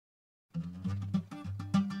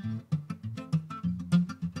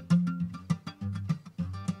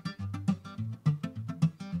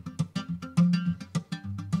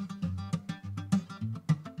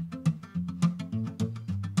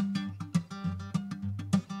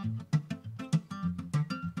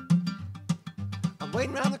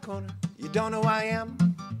waiting around the corner. You don't know who I am,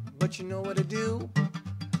 but you know what to do.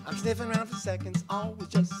 I'm sniffing around for seconds, always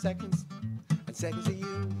just seconds, and seconds of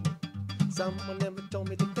you. Someone never told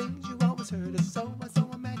me the things you always heard, or so I so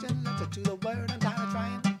imagine. Letter to the word, I'm tired of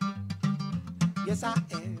trying. Yes, I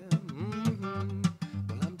am.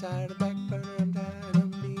 Well, I'm tired of back burner, I'm tired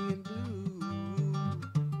of being blue.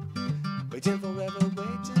 Waiting forever,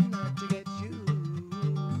 waiting not to get you.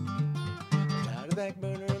 I'm tired of back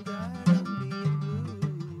burner, I'm tired of being blue.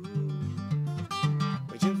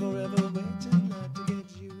 Waiting forever, waiting not to get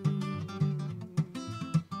you.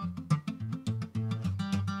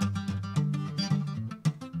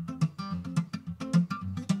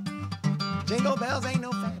 Jingle bells ain't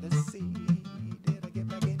no fantasy. Did I get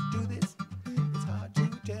back into this? It's hard to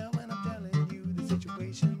tell when I'm telling you the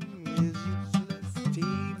situation is useless.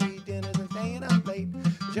 TV dinners and staying up late.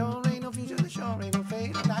 Sure ain't no future, sure ain't no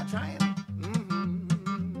fate. I'm not trying.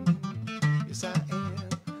 Yes, I am.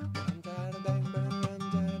 But I'm tired of back burner, I'm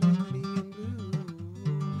tired of being blue.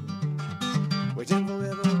 Waiting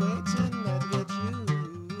forever, waiting not to get you.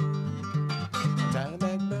 I'm tired of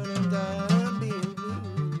back burner, I'm tired of being blue.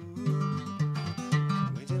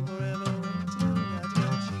 Waiting forever, waiting not to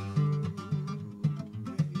get you.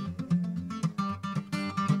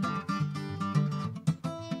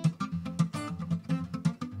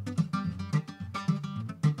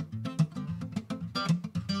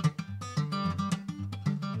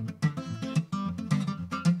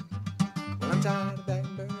 Well, I'm tired of back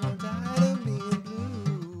burner, I'm tired of being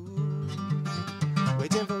blue.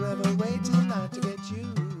 Waiting forever, waiting not to get you.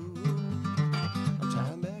 I'm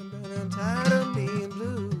tired of back burner, I'm tired of being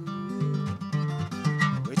blue.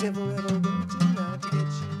 Waiting forever, waiting not to get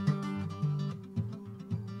you.